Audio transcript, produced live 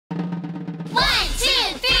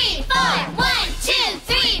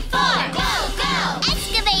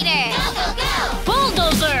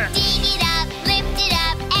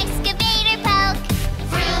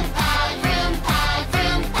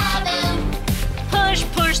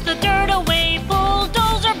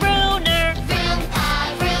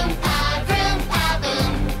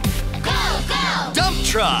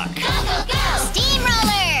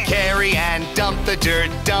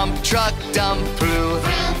dirt, dump truck, dump poo.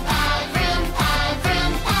 Vroom, pa, vroom,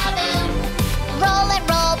 pa, boom. Roll and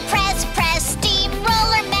roll, press, press, steam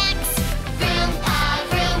roller max. Vroom, pa,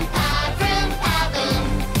 vroom, pa, boom.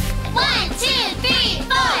 1, 2, 3,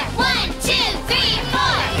 4. 1, 2, 3,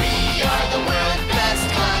 4. We are the world's best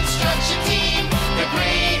construction team. The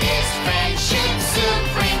greatest friendship,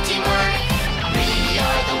 supreme teamwork. We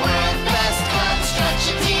are the world's best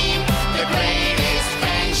construction team. The greatest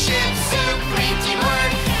friendship, supreme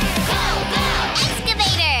teamwork. Go, go,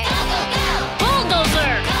 excavator. Go, go, go.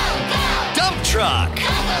 Bulldozer. Go, go. Dump truck.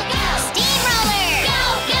 Go, go, go. Steamroller. Go,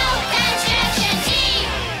 go, construction team.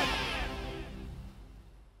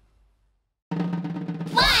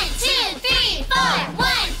 1, 2, 3, 4.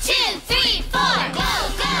 1, 2, 3, 4. Go,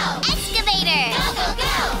 go. Excavator. Go, go,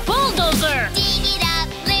 go. Bulldozer. Dig it up,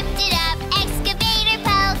 lift it up, excavator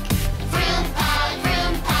poke. Vroom, pa,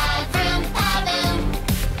 boom.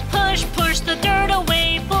 Push, push the dirt away.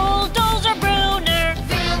 Bulldozer Bruner.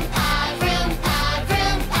 Vroom, pa,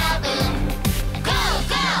 boom. Go,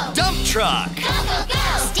 go. Dump truck. Go, go, go.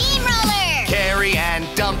 Steamroller. Carry and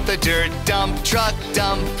dump the dirt, dump truck,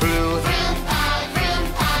 dump poo. Vroom, pa, boom.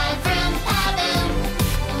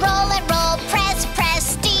 Roll and roll, press, press,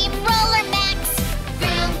 steam roller max.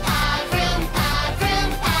 Vroom, pa, boom.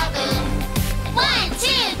 1, 2,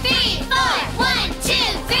 3, 4. 1, 2,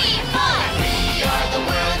 3, 4. We are the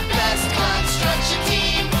world's best construction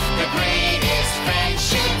team. The greatest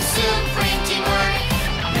friendship, supreme teamwork.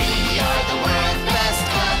 We are the world's best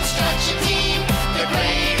construction team. The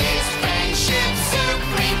greatest friendship,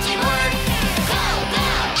 supreme teamwork. Go, go.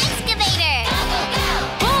 Excavator. Go, go, go.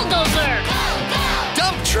 Bulldozer. Go, go.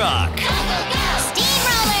 Dump truck. Go, go, go.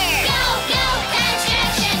 Steamroller. Go, go,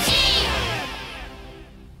 construction team.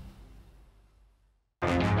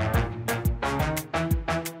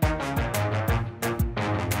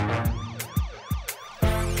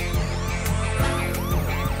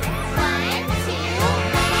 One, two,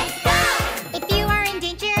 let's go. If you are in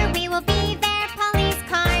danger, we will be there, police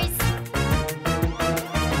cars.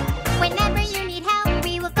 Whenever you need help,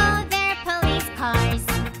 we will go there, police cars.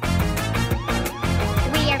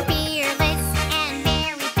 We are fearless and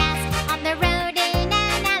very fast on the road in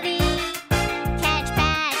an alley. Catch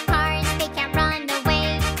bad cars, they can't run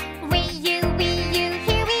away. We, you,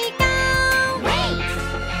 here we go. Wait!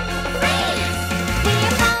 We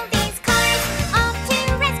are police cars, off to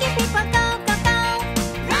rescue people. Go, go, go!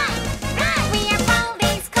 Run! We are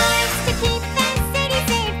police cars to keep the city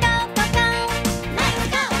safe. Go, go, go! Let's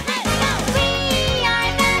go! We are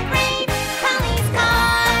the brave police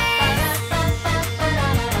cars.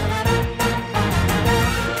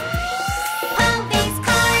 Police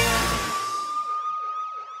cars.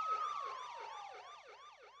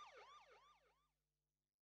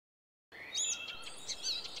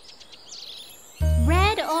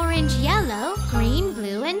 Red, orange, yellow, green,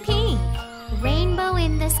 blue, and pink. Rainbow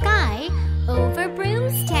in the sky over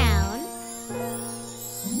Broomstown.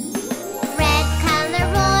 Red color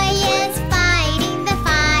Roy is fighting the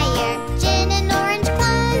fire. Gin and orange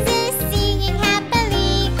clothes is singing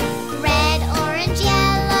happily. Red, orange,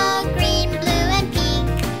 yellow, green, blue, and pink.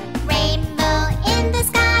 Rainbow in the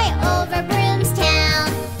sky over Broomstown.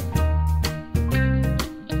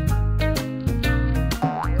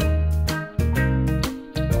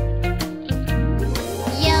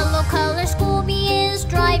 Yellow color Scooby is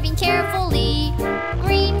driving carefully.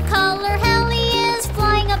 Green color Helly is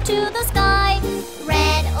flying up to the sky.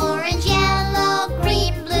 Red, orange, yellow,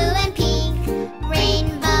 green, blue, and pink.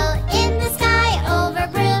 Rainbow in the sky over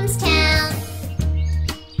Broomstown.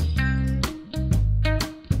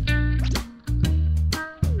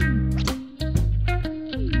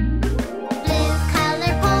 Blue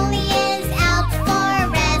color Polly is out for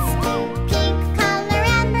rescue. Pink color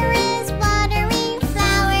Amber is watering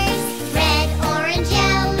flowers. Red, orange,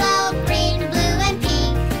 yellow, green, blue, and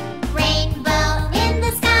pink. Rainbow in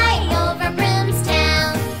the sky over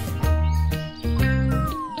Broomstown.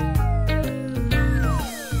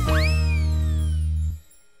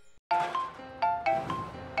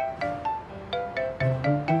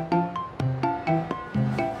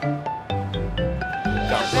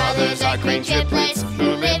 The brothers are green triplets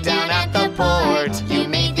who live down at the port. You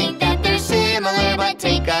may think that they're similar, but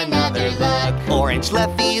take another look. Orange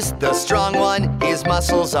Leffy's the strong one. His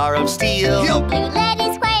muscles are of steel. Blue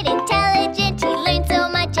Letty's quite intelligent. He learned so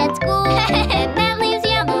much at school. That leaves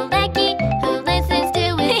Yellow Lucky, who listens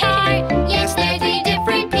to his heart. Yes, they're three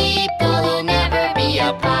different people who'll never be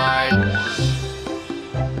apart.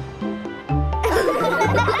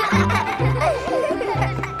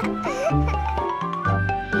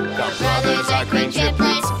 The brothers are green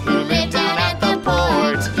triplets who live down at the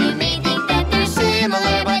port. You may think that they're similar,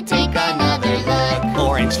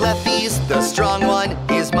 orange lefties, the strong one,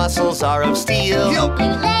 his muscles are of steel. Blue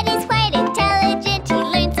lad is quite intelligent, he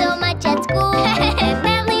learned so much at school.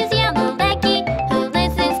 That leaves yellow Becky, who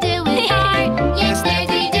listens to his heart. Yes, they're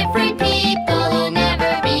three different people who'll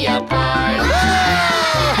never be apart.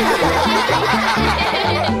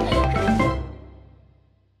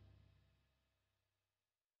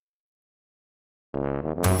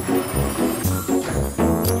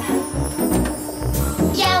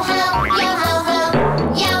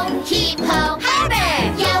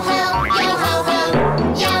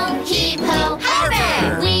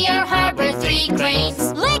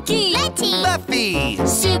 Leffy!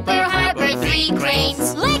 Super Harbor, 3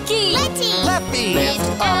 cranes. Licky! Leffy!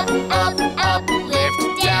 Lift up, up, up.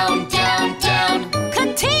 Lift down, down, down.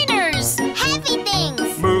 Containers! Heavy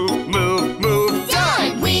things. Move, move, move.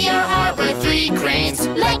 Done! We are Harbor 3 cranes.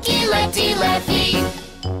 Lucky, Lefty, Leffy.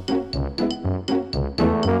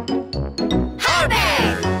 Harbor!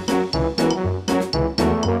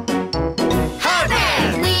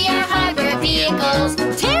 Harbor! We are Harbor vehicles.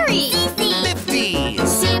 Terry! Lifty!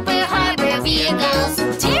 Super Harbor vehicles.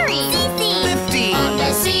 Terry! Lifty! On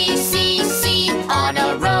the sea, sea, sea. On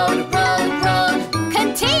a road, road, road.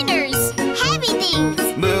 Containers! Heavy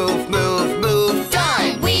things. Move, move, move.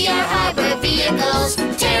 Done! We are Harbor vehicles.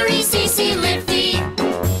 Terry, Cece, Lifty.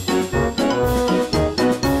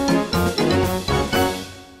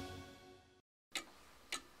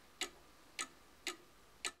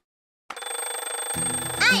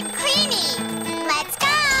 I'm Queenie. Let's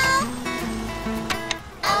go.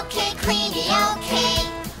 Okay, Queenie, okay.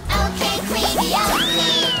 Okay, Queenie,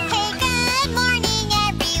 okay. Hey, good morning,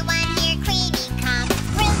 everyone. Here Queenie comes.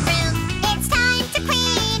 Vroom, vroom. It's time to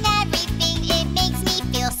clean everything. It makes me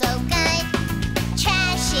feel so good.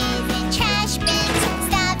 Trashes and trash bins.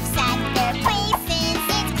 Stuff's at their places.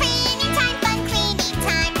 It's cleaning time, fun cleaning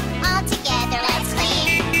time. All together, let's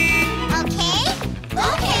clean. Okay?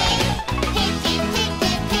 Okay.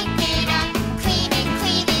 Pick it up. Clean it,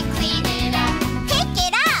 clean it, clean it up. Pick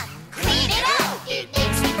it up. Clean it up. It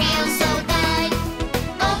makes me feel so good.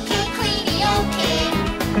 Okay, Queenie, okay.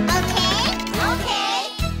 Okay? Okay.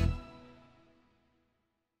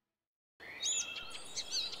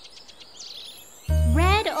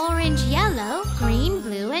 Red, orange, yellow, green,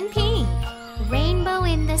 blue, and pink. Rainbow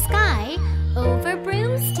in the sky over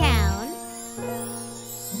Broomstown.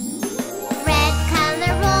 Red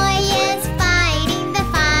color Roy is fighting the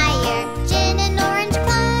fire. Gin and orange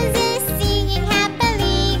clothes is singing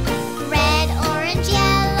happily. Red, orange,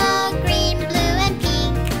 yellow, green, blue, and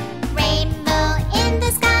pink. Rainbow in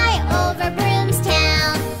the sky over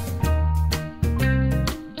Broomstown.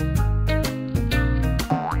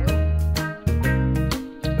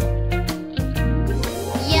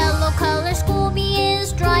 Yellow color Scooby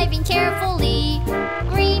is driving carefully.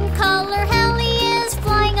 Green color Helly is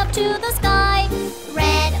flying up to the sky.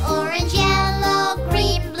 Red, orange, yellow,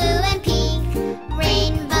 green, blue, and pink.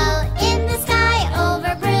 Rainbow in the sky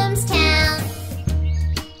over Broomstown.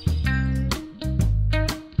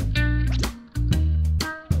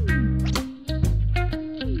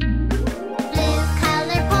 Blue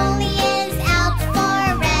color Polly is out for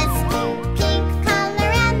rescue. Pink color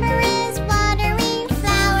Amber is watering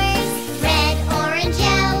flowers. Red, orange,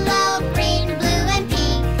 yellow, green, blue, and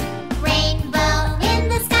pink. Rainbow in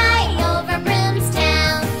the sky over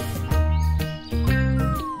Broomstown.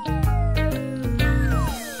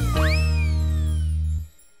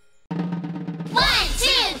 One,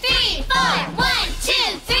 two, three, four. 1,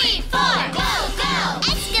 2, 3, 4. Go, go.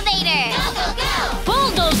 Excavator. Go, go, go.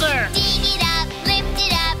 Bulldozer! Dig it up, lift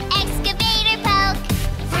it up, excavator poke.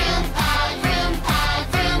 Vroom,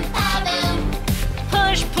 pow, boom.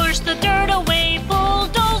 Push, push the dirt away,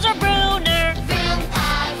 bulldozer Bruner! Vroom,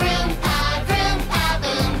 pow,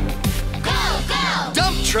 boom. Go, go.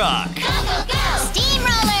 Dump truck! Go, go, go.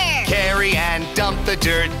 Steamroller. Carry and dump the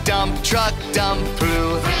dirt. Dump truck, dump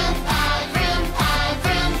poo. Vroom, pow, boom.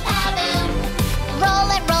 Roll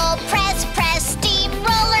and roll, press, press,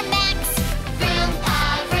 steamroller max. Vroom,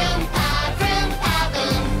 pow, boom.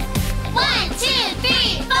 1, 2,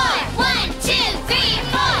 3, 4. 1, 2, 3,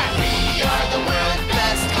 4. We are the world's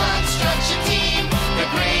best construction team. The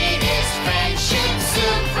greatest friendship,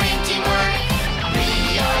 supreme teamwork.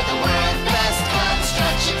 We are the world's best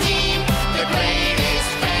construction team. The greatest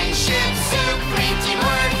friendship, supreme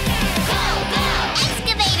teamwork. Go, go.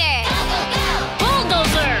 Excavator. Go,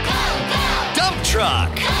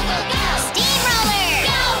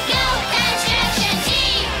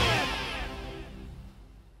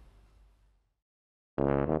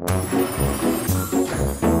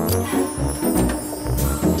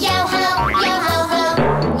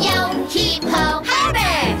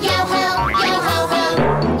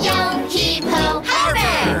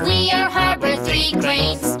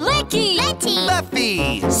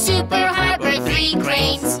 Leffy. Super Harbor, 3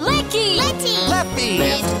 cranes. Lecky! Leffy.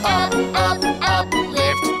 Lift up, up, up.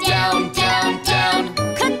 Lift down, down, down.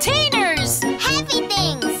 Containers! Heavy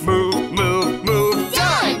things. Move, move, move.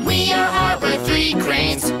 Done! We are Harbor, 3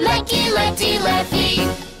 cranes. Lecky, Lefty, Leffy.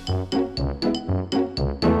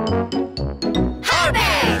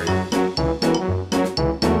 Harbor!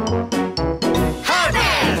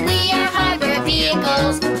 Harbor! We are Harbor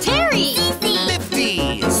vehicles. Terry!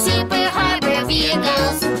 Lifty. Super Harbor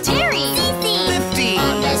vehicles. Terry! Lifty.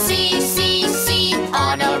 On the sea, sea, sea.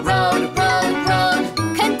 On a road, road, road.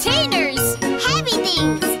 Containers! Heavy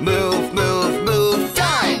things. Move, move, move.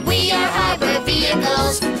 Done! We are Harbor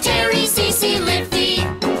vehicles. Terry, Cece, Lifty.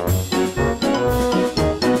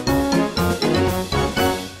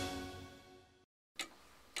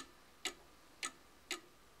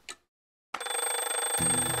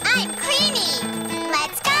 I'm Queenie.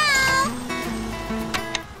 Let's go.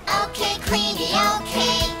 Okay, Queenie,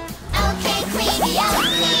 okay. Okay, Queenie,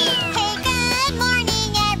 okay. Hey, good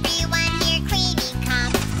morning, everyone. Here, Queenie,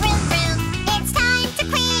 come. Vroom, vroom. It's time to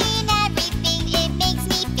clean everything. It makes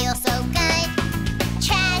me feel so good.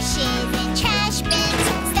 Trash is in trash bins.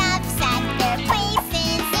 Stuff's at their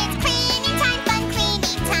places. It's cleaning time, fun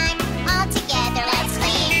cleaning time. All together, let's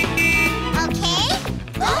clean. Okay?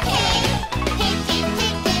 Okay.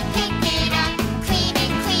 Pick it up. Clean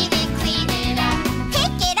it, clean it, clean it up.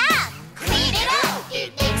 Pick it up. Clean it up. It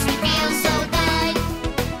makes me feel so good.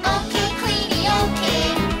 Okay, Queenie, okay.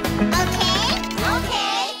 Okay?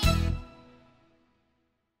 Okay.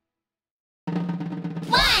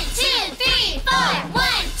 1, 2, 3, 4.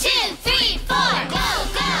 1, 2, 3, 4. Go,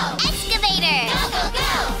 go. Excavator. Go, go,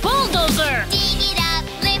 go. Bulldozer! Dig it up,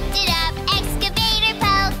 lift it up. Excavator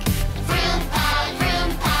poke. Vroom, pow,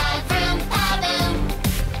 vroom, pow, boom.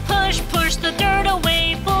 Push the dirt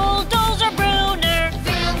away. Bulldozer Bruner!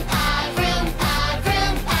 Vroom, pow,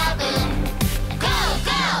 boom. Go,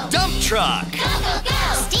 go. Dump truck. Go, go, go.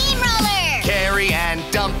 Steamroller. Carry and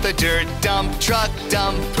dump the dirt. Dump truck,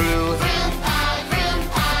 dump poo. Vroom, pow, boom.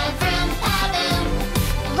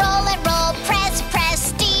 Roll and roll, press, press.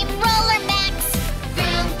 Steamroller max.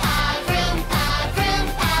 Vroom, pow, boom.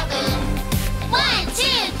 1, 2,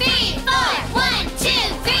 3, 4. 1, 2,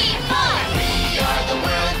 3, 4. We are the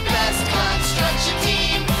world's best construction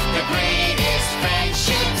team. The greatest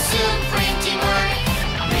friendship, supreme teamwork.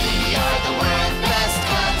 We are the world's best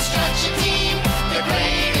construction team. The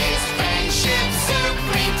greatest friendship,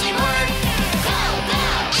 supreme teamwork. Go, go.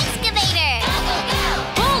 Excavator. Go, go, go.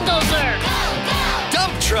 Bulldozer! Go, go.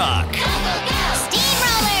 Dump truck. Go, go, go.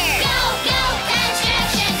 Steamroller. Go, go,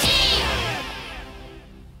 construction team.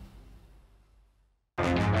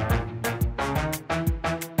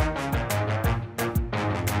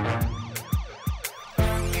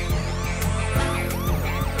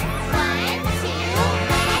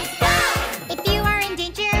 If you are in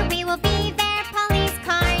danger, we will be there, police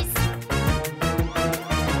cars.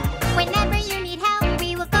 Whenever you need help,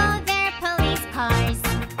 we will go there, police cars.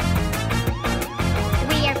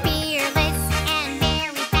 We are fearless and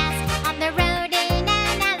very fast on the road in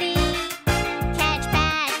an alley. Catch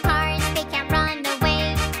bad cars, they can't run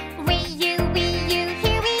away. We, you,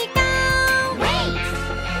 here we go. Race!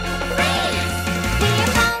 Race! We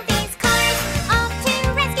are police cars, off to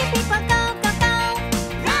rescue people. Go, go, go!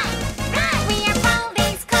 Run! Run! We are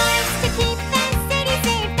police cars to keep the city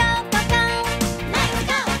safe. Go, go, go! Let's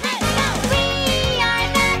go! Let's go! We are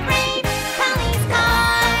the brave police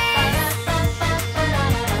cars.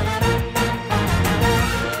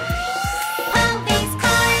 Police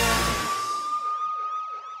cars.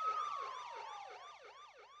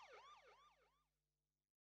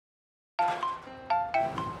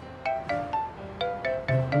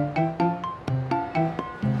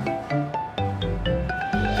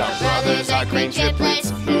 The brothers are green triplets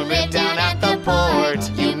who live down at the port.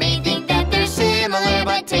 You may think that they're similar,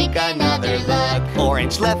 but take another look.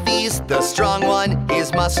 Orange Leffy's the strong one.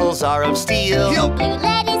 His muscles are of steel. Blue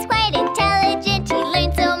Led is quite intelligent. He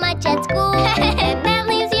learned so much at school. That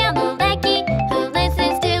leaves Yellow Lecky, who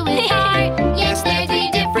listens to his heart. Yes, they're 3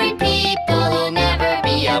 different people who'll never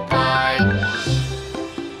be apart.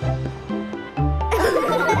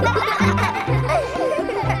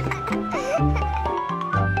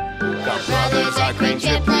 The brothers are green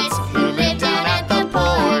triplets who live down at the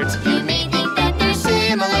port. You may think that they're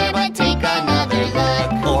similar, but take another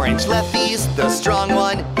look. Orange Leffy's the strong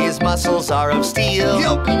one. His muscles are of steel.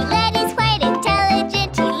 Blue Led is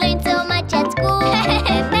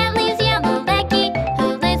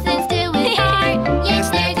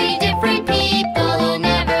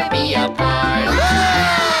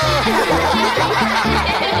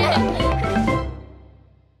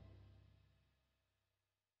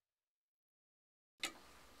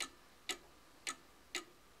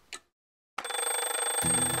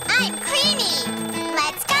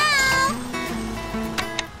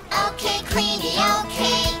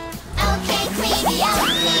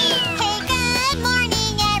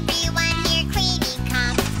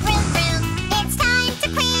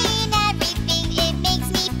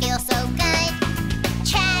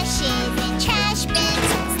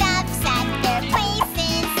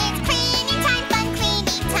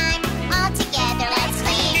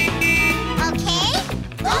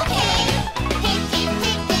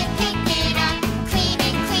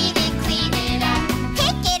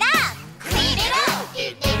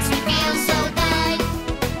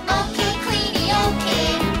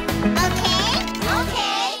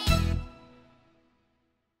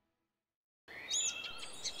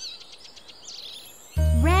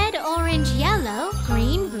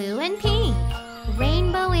green, blue, and pink.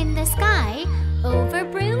 Rainbow in the sky over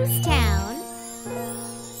Broom's town.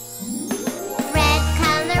 Red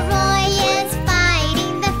color Roy is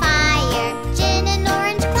fighting the fire. Gin and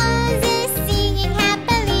orange clothes is singing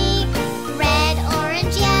happily. Red,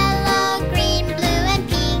 orange, yellow, green, blue, and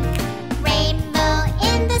pink. Rainbow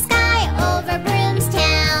in the sky over Broom's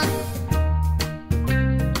town.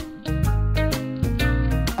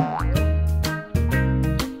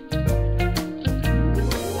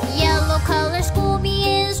 Yellow color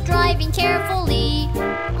Scooby is driving carefully.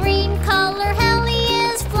 Green color HELLY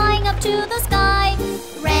is flying up to the sky.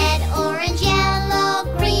 Red, orange, yellow,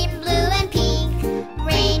 green, blue, and pink.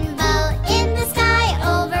 Rainbow in the sky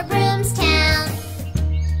over Broom's town.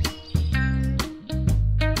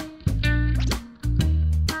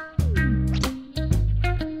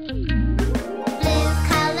 Blue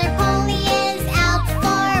color Polly is out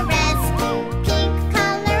for rescue. Pink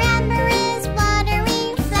color Amber is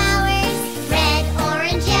watering flowers. Red,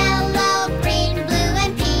 orange, yellow, green, blue,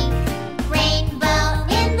 and pink. Rainbow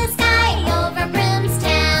in the sky over Broom's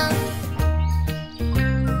town.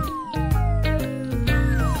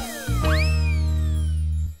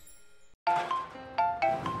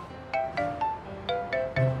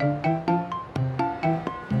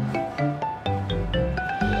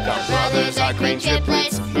 The brothers are green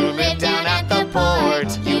triplets who live down at the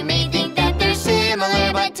port. You may think that they're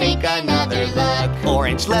similar, but take another look.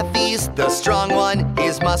 Orange Leffy's the strong one,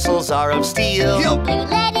 his muscles are of steel. Blue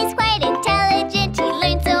Letty's quite intelligent, he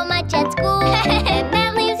learned so much at school.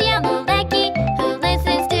 That leaves Yellow Becky, who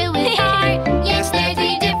listens to his heart. Yes, they're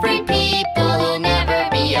three different people who'll never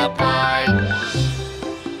be apart.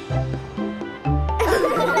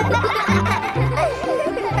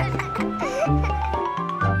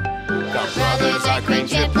 The brothers are green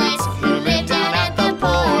triplets who live down at the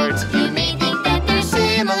port. You may think that they're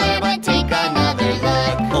similar, but take another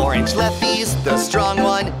look. Orange Leffy's the strong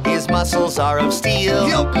one, his muscles are of steel.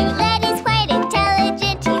 Blue Letty's quite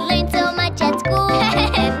intelligent, he learned so much at school.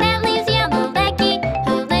 That leaves Yellow Becky,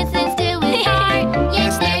 who listens to his heart.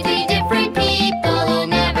 Yes, they're three different people who'll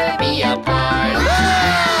never be apart.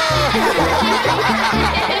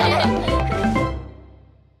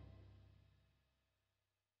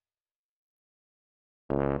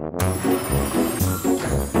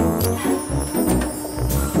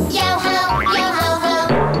 Yo ho, yo ho ho,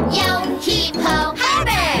 yo heap ho,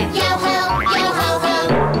 harbor. Yo ho,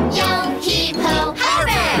 yo heap ho,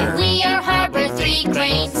 harbor. We are Harbor 3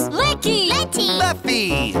 Cranes. Letty,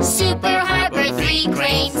 Leffy! Super Harbor 3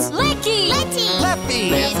 Cranes. Letty, Leffy!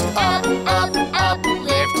 Lift up, up, up.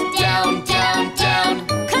 Lift down, down,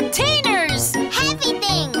 down. Containers. heavy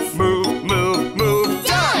things. Move, move, move!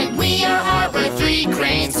 Done. We are Harbor 3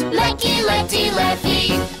 Cranes. Letty, Letty, Leffy.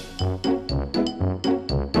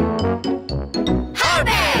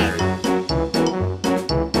 Harbor,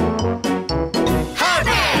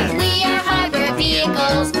 Harbor. We are Harbor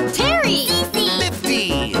Vehicles. Terry.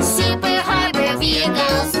 Lifty! Super Harbor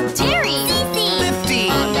Vehicles. Terry. Lifty!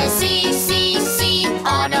 On the sea, sea, sea.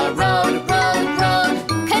 On a road, road, road.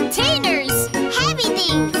 Containers. heavy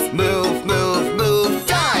things. Move, move, move!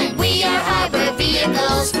 Done. We are Harbor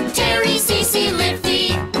Vehicles. Terry, CC,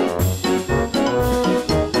 Lifty.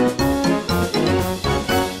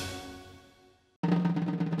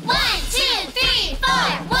 1, 2, 3, 4.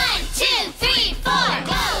 1, 2, 3, 4.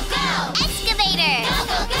 Go, go. Excavator. Go,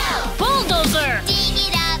 go, go. Bulldozer. Dig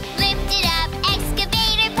it up, lift it up.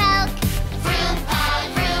 Excavator poke. Vroom, pow,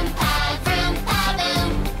 vroom, pow, boom.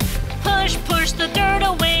 Push, push the dirt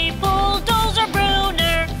away. Bulldozer,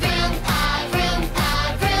 Bruner. Vroom, pow,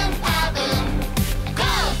 boom.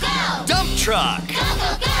 Go, go. Dump truck! Go,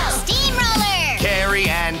 go, go. Steamroller. Carry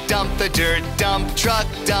and dump the dirt. Dump truck,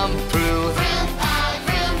 dump poo. Vroom, pow,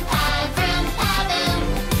 boom.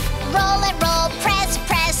 Roll and roll, press,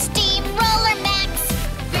 press. Steamroller max.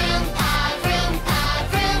 Vroom, pow,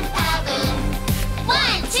 boom.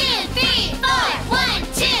 1, 2, 3, 4. 1,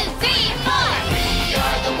 2, 3, 4. We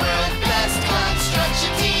are the world's best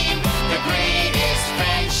construction team. The greatest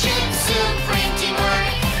friendship, supreme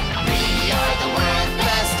teamwork. We are the world's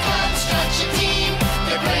best construction team.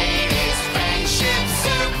 The greatest friendship,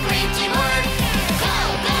 supreme teamwork. Go,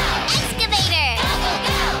 go. Excavator. Go,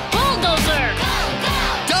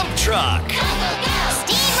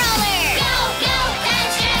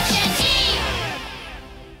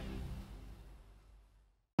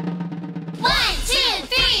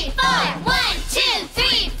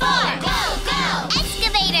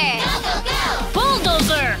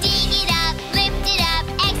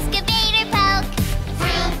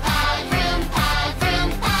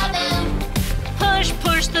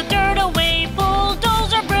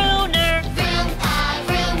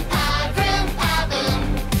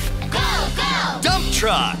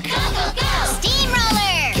 truck. Go, go, go!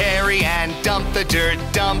 Steamroller. Carry and dump the dirt.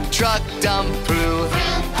 Dump truck, dump poo.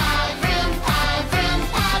 Vroom, pa, vroom,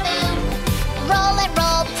 pa, boom. Roll and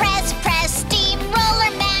roll, press, press,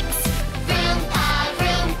 steamroller max. Vroom, pa,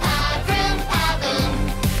 boom.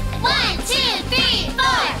 1, 2, 3,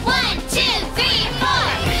 4. 1, 2, 3,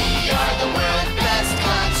 4. We are the world's best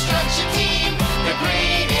construction team. The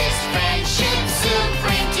greatest friendship,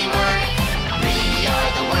 supreme teamwork. We are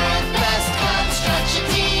the world's best construction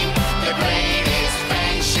team. The greatest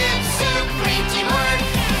friendship, supreme teamwork.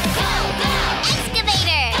 Go, go!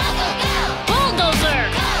 Excavator. Go, go, go! Bulldozer.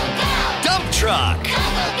 Go, go! Dump truck. Go,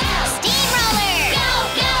 go, go! Steamroller. Go,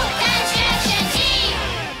 go! Construction team!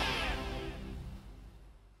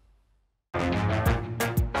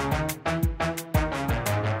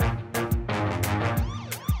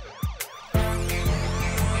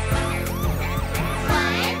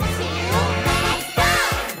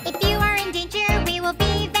 If you are in danger, we will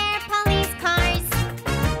be there, police cars.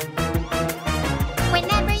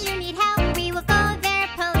 Whenever you need help, we will go there,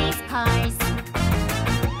 police cars.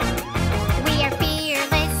 We are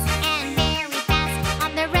fearless and very fast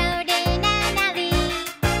on the road in an alley.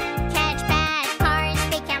 Catch bad cars,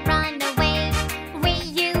 they can't run away. We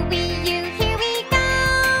you, here we go.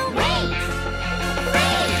 Wait!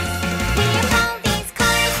 We are police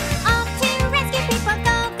cars, off to rescue people.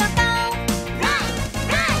 Go, go, go. Run!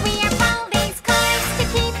 Run! We are police cars to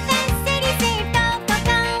keep the city safe. Go, go,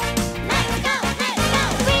 go. Let's go! Let's go!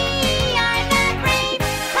 We are the brave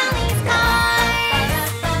police cars.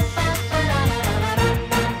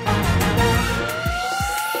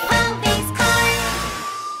 Police cars.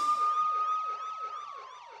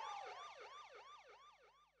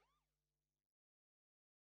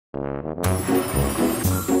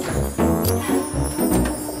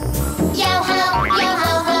 Yo ho,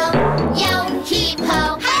 yo heap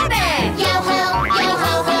ho, harbor! Yo ho,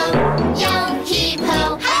 yo heap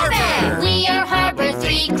ho, harbor! We are Harbor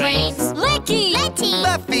 3 Cranes. Licky.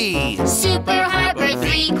 Leffy. Super Harbor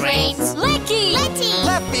 3 Cranes. Licky.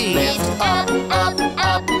 Leffy. Lift up,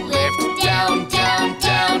 up, lift down, down,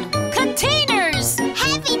 down. Containers.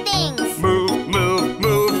 Heavy things. Move, move,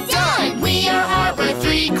 move. Done! We are Harbor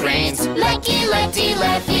 3 Cranes. Lucky, lefty,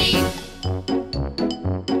 lefty.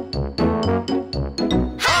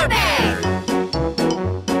 Harbor!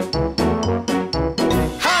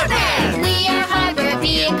 Harbor! We are Harbor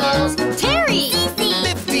vehicles. Terry.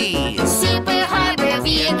 Lifty. Super Harbor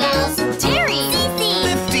vehicles. Terry.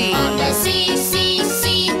 Lifty. On the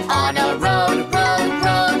sea, on a road.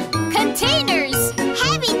 Containers.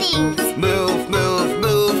 Heavy things. Move, move,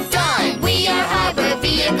 move. Done! We are Harbor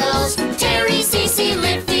vehicles. Terry, CC,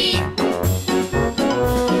 Lifty.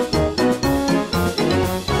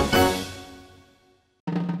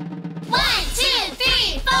 One, two,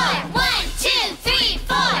 three, four. 1, 2, 3,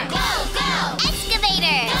 4. Go, go!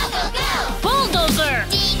 Excavator. Go, go, go! Bulldozer.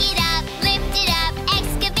 Dig it up, lift it up.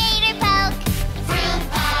 Excavator poke. Vroom,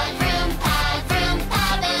 pa,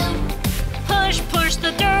 boom. Push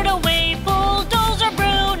the dirt away. Bulldozer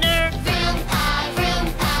Bruner. Vroom, pa, boom.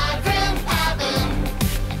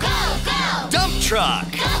 Go, go! Dump truck.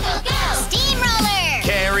 Go, go, go! Steamroller.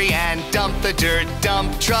 Carry and dump the dirt.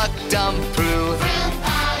 Dump truck, dump poo. Vroom,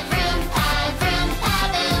 pa, boom.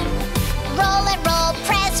 Roll and roll,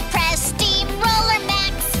 press, press, steamroller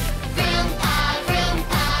max. Vroom, pa, boom.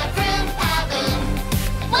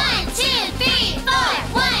 1, 2, 3, 4.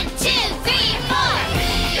 1, 2, 3, 4.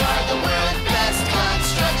 We are the world's best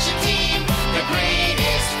construction team. The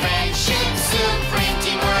greatest friendship, supreme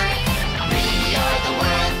teamwork. We are the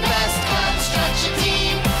world's best construction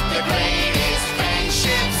team. The greatest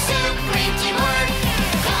friendship, supreme teamwork.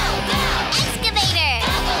 Go, go! Excavator.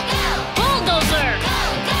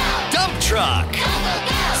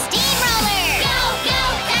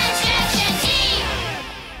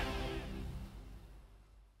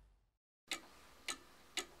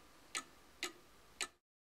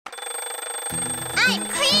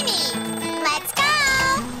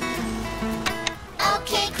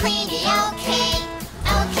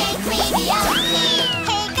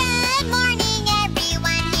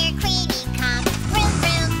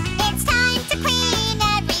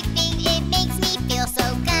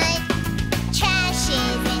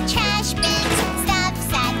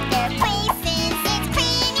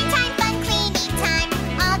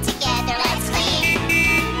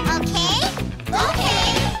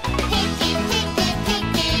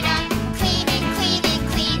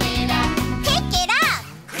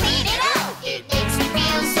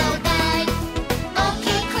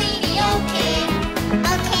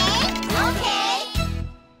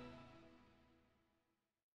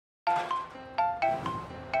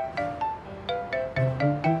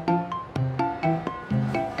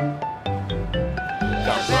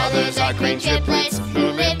 are green triplets who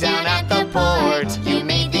live down at the port. You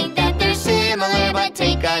may think that they're similar, but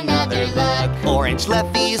take another look. Orange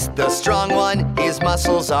Leffy's the strong one, his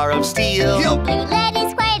muscles are of steel. Blue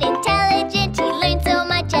Letty's quite intelligent, he learned so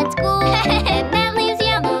much at school. That leaves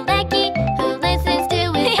Yellow Lucky, who listens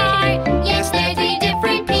to his heart. Yes, they're three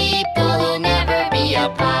different people who'll never be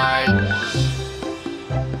apart.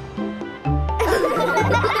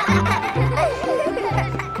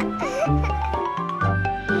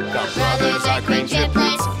 The brothers are green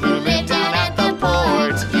triplets who live down at the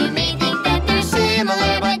port. You may think that they're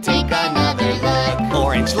similar, but take another look.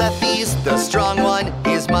 Orange Leffy's the strong one,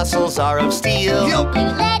 his muscles are of steel. Blue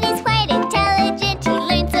Letty's quite intelligent, he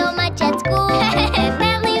learned so much at school.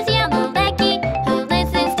 That leaves Yellow Lucky, who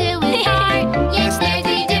listens to his heart. Yes, they're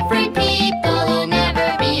three different people who'll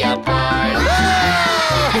never be apart.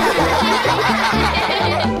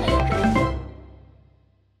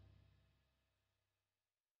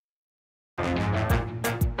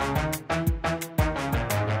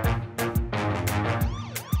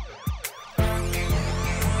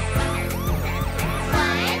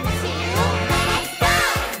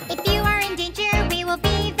 If you are in danger, we will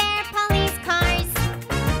be there, police cars.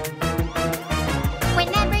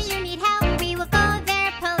 Whenever you need help, we will go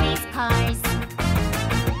there, police cars.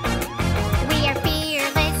 We are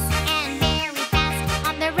fearless and very fast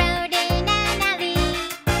on the road in an alley.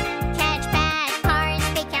 Catch bad cars,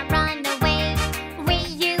 they can't run away. We,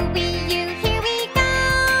 you, here we go.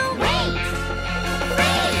 Race!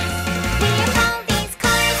 We are police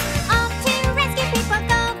cars, off to rescue people.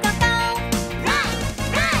 Go, go, go!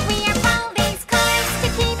 Run! We are police cars to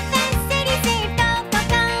keep the city safe. Go, go,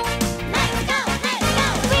 go! Let's go!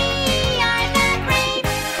 We are the brave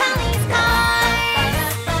police cars.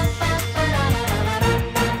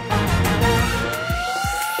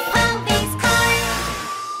 Police cars.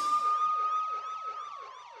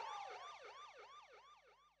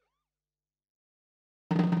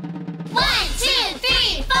 1, 2,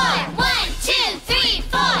 3, 4. 1, 2, 3,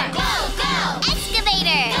 4. Go, go!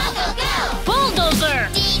 Excavator. Go, go, go! Bulldozer.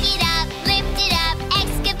 Dig it up, lift it up,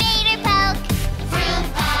 excavator poke. Vroom,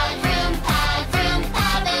 pow, vroom,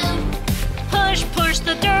 pow, boom. Push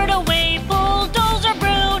the dirt away. Bulldozer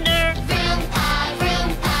Bruner. Vroom, pow,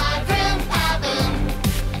 boom.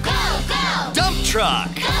 Go, go! Dump truck,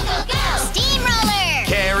 Go, go, go! Steamroller.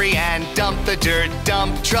 carry and dump the dirt.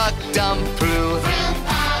 Dump truck, dump poo. Vroom,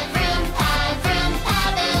 pow, boom.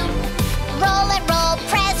 Roll and roll,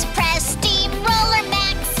 press, steamroller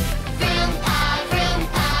max. Vroom, pow, boom.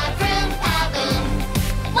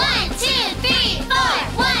 1, 2, 3, 4.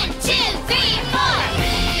 1, 2, 3, 4.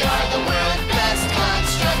 We are the world's best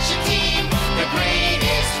construction team, the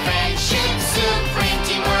greatest friendship, supreme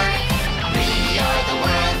teamwork. We are the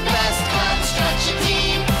world's best construction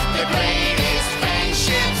team, the greatest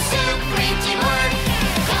friendship, supreme teamwork.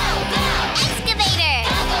 Go, go! Excavator.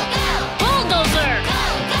 Go, go, go! Bulldozer. Go,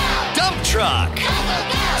 go! Dump truck, Go, go,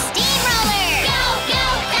 go! Steamroller. Go, go!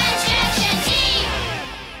 Construction team.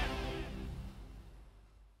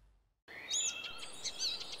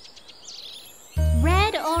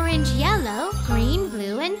 Red, orange, yellow, green,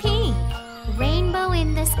 blue, and pink. Rainbow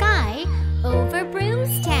in the sky over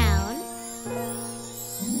Broomstown.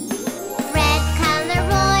 Red color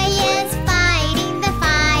Roy is fighting the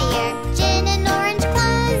fire. Gin and orange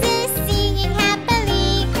clothes is singing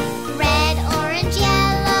happily. Red, orange,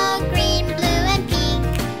 yellow, green, blue, and pink.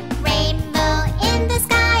 Rainbow in the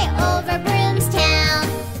sky over Broomstown.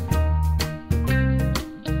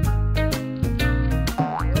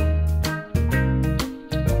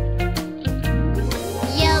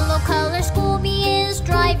 Yellow color Scooby is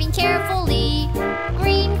driving carefully.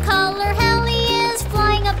 Green color Helly is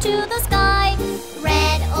flying up to the sky.